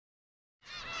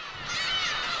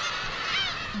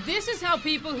This is how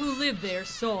people who lived there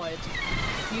saw it.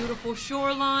 Beautiful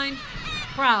shoreline,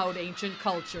 proud ancient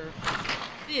culture.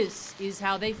 This is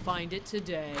how they find it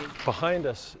today. Behind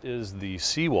us is the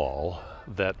seawall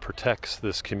that protects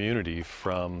this community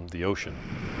from the ocean.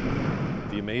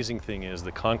 The amazing thing is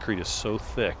the concrete is so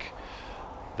thick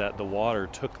that the water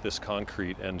took this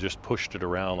concrete and just pushed it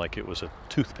around like it was a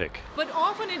toothpick. But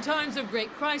often in times of great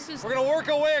crisis, we're gonna work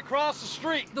our way across the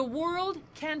street. The world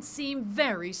can seem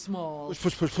very small. Push,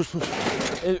 push, push, push,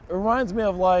 push. It reminds me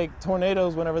of like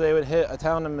tornadoes whenever they would hit a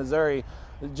town in Missouri.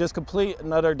 Just complete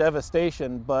and utter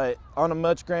devastation, but on a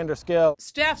much grander scale.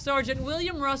 Staff Sergeant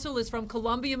William Russell is from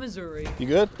Columbia, Missouri. You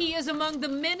good? He is among the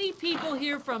many people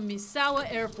here from Misawa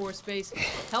Air Force Base,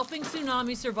 helping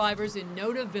tsunami survivors in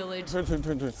Noda Village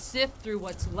sift through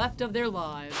what's left of their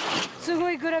lives.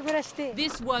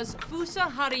 This was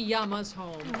Fusa Hariyama's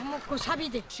home.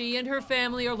 She and her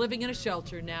family are living in a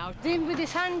shelter now.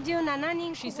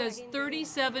 She says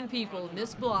 37 people in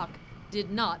this block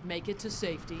did not make it to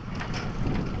safety.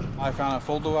 I found a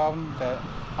photo album that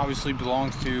obviously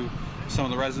belongs to some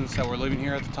of the residents that were living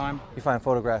here at the time. You find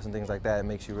photographs and things like that, it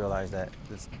makes you realize that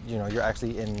it's, you're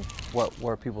actually in what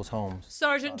were people's homes.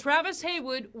 Sergeant Travis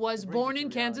Haywood was born in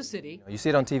Kansas City. You see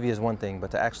it on TV is one thing, but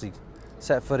to actually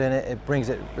set foot in it, it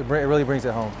really brings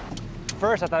it home.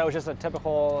 First, I thought it was just a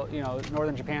typical,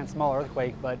 northern Japan small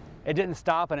earthquake, but it didn't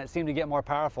stop and it seemed to get more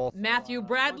powerful. Matthew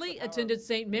Bradley attended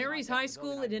St. Mary's High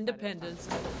School in Independence.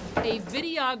 A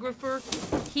videographer,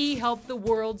 he helped the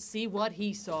world see what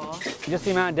he saw. Just the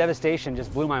amount of devastation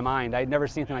just blew my mind. I'd never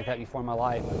seen anything like that before in my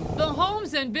life. The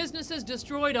homes and businesses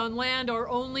destroyed on land are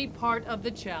only part of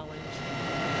the challenge.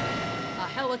 A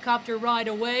helicopter ride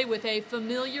away with a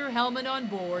familiar helmet on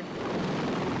board.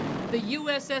 The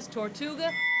USS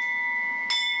Tortuga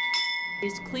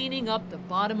is cleaning up the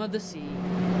bottom of the sea.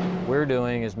 We're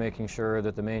doing is making sure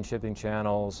that the main shipping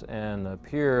channels and the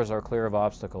piers are clear of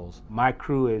obstacles. My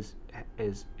crew is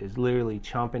literally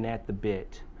chomping at the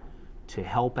bit to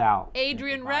help out.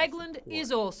 Adrian Ragland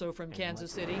is also from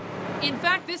Kansas City. In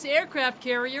fact, this aircraft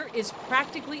carrier is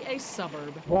practically a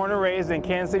suburb. Born and raised in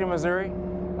Kansas City, Missouri.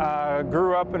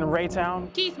 Grew up in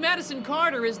Raytown. Keith Madison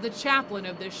Carter is the chaplain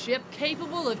of this ship,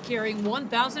 capable of carrying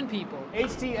 1,000 people.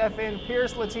 HTFN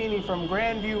Pierce Latini from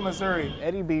Grandview, Missouri.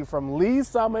 Eddie B from Lee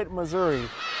Summit, Missouri.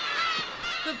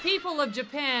 The people of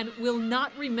Japan will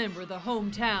not remember the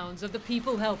hometowns of the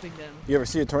people helping them. You ever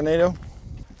see a tornado?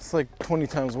 It's like 20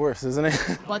 times worse, isn't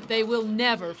it? But they will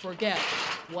never forget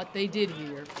what they did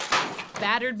here.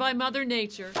 Battered by Mother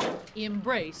Nature,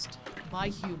 embraced by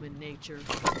human nature.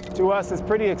 To us, it's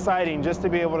pretty exciting just to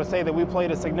be able to say that we played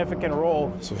a significant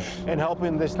role in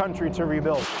helping this country to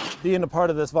rebuild. Being a part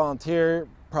of this volunteer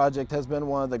project has been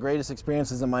one of the greatest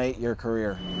experiences in my 8-year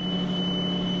career.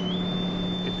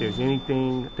 If there's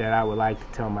anything that I would like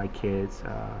to tell my kids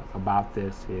about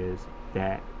this is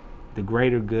that the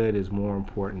greater good is more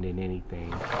important than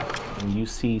anything. When you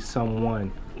see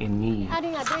someone in need,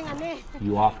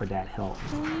 you offer that help.